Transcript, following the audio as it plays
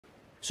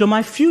So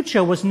my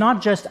future was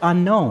not just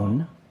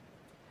unknown,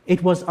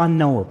 it was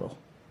unknowable.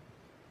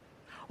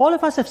 All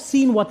of us have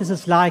seen what this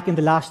is like in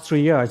the last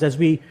 3 years as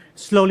we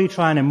slowly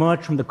try and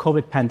emerge from the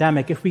COVID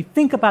pandemic. If we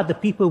think about the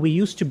people we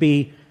used to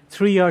be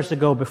 3 years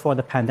ago before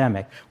the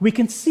pandemic, we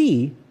can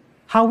see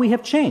how we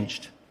have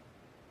changed.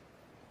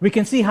 We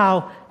can see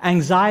how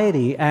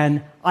anxiety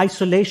and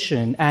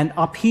isolation and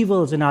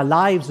upheavals in our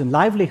lives and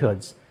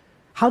livelihoods,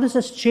 how this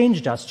has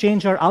changed us,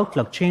 changed our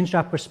outlook, changed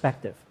our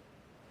perspective.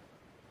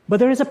 But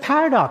there is a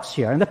paradox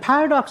here, and the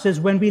paradox is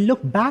when we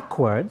look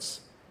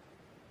backwards,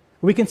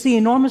 we can see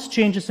enormous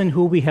changes in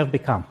who we have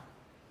become.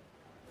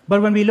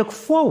 But when we look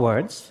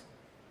forwards,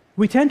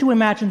 we tend to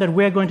imagine that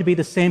we're going to be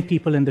the same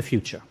people in the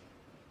future.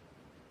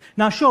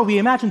 Now, sure, we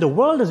imagine the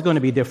world is going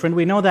to be different.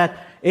 We know that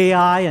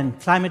AI and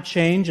climate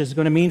change is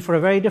going to mean for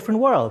a very different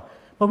world.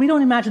 But we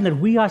don't imagine that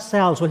we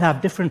ourselves will have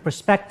different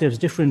perspectives,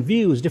 different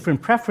views,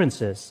 different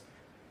preferences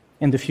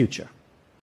in the future.